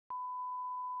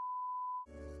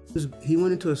He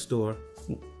went into a store,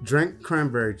 drank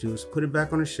cranberry juice, put it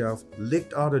back on the shelf,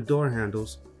 licked all the door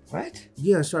handles. What?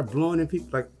 Yeah, started blowing in people,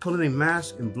 like pulling a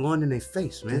mask and blowing in their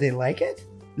face, man. Did they like it?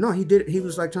 No, he did. He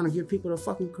was like trying to give people the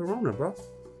fucking corona, bro.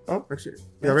 Oh, shit.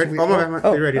 Y'all ready? Oh, my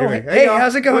bad. They're ready. Hey,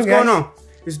 how's it going, What's guys? going on?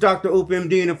 It's Dr.Oop,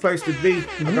 MD, in the place to be.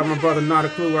 I got my brother Not a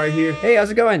Clue right here. Hey,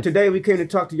 how's it going? Today we came to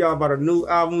talk to y'all about a new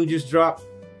album we just dropped.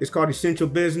 It's called Essential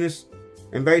Business,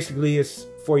 and basically it's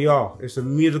for y'all. It's a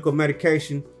musical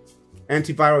medication,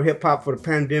 antiviral hip hop for the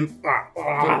pandemic.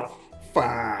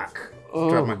 Fuck.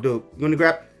 Drop my dude. You want to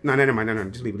grab? No, never mind. No,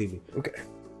 just leave it. Okay.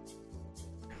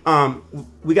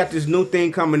 We got this new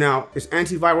thing coming out. It's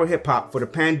antiviral hip hop for the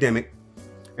pandemic,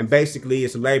 and basically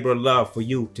it's a labor of love for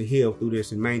you to heal through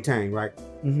this and maintain. Right?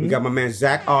 We got my man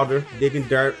Zach Alder, Digging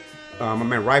Dirt. My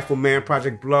man Rifleman,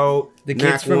 Project Blow. The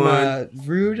kids from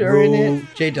R.U.D.E are in it.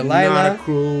 Jay Delilah. Not a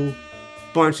Crew.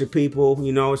 Bunch of people.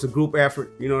 You know, it's a group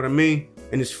effort. You know what I mean?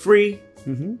 And it's free.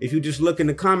 If you just look in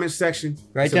the comment section,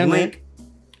 right down there. Link.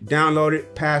 Download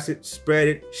it, pass it, spread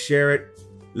it, share it.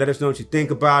 Let us know what you think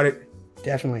about it.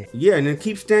 Definitely. Yeah, and then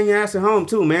keep staying your ass at home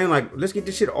too, man. Like, let's get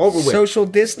this shit over with. Social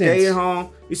distance. Stay at home.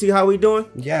 You see how we doing?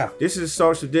 Yeah. This is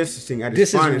social distancing at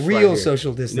This its is finest real right here.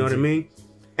 social distancing. You know what I mean?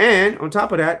 And on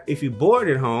top of that, if you're bored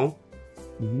at home,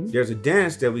 there's a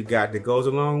dance that we got that goes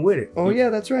along with it. Oh, yeah,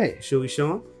 that's right. Should we show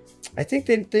them? I think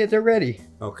they're ready.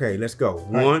 Okay, let's go.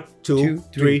 Right. 1, 2,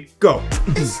 3, go.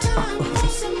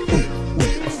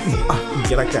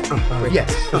 Yeah, like that. Yeah.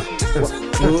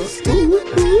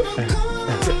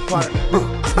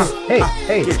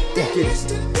 Hey. Get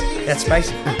it. That's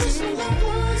spicy. I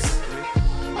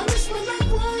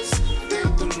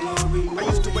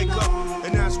used to wake up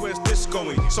and ask where's this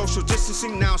going. Social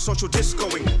distancing, now social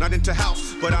discoing. Not into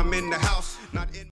house, but I'm in the house.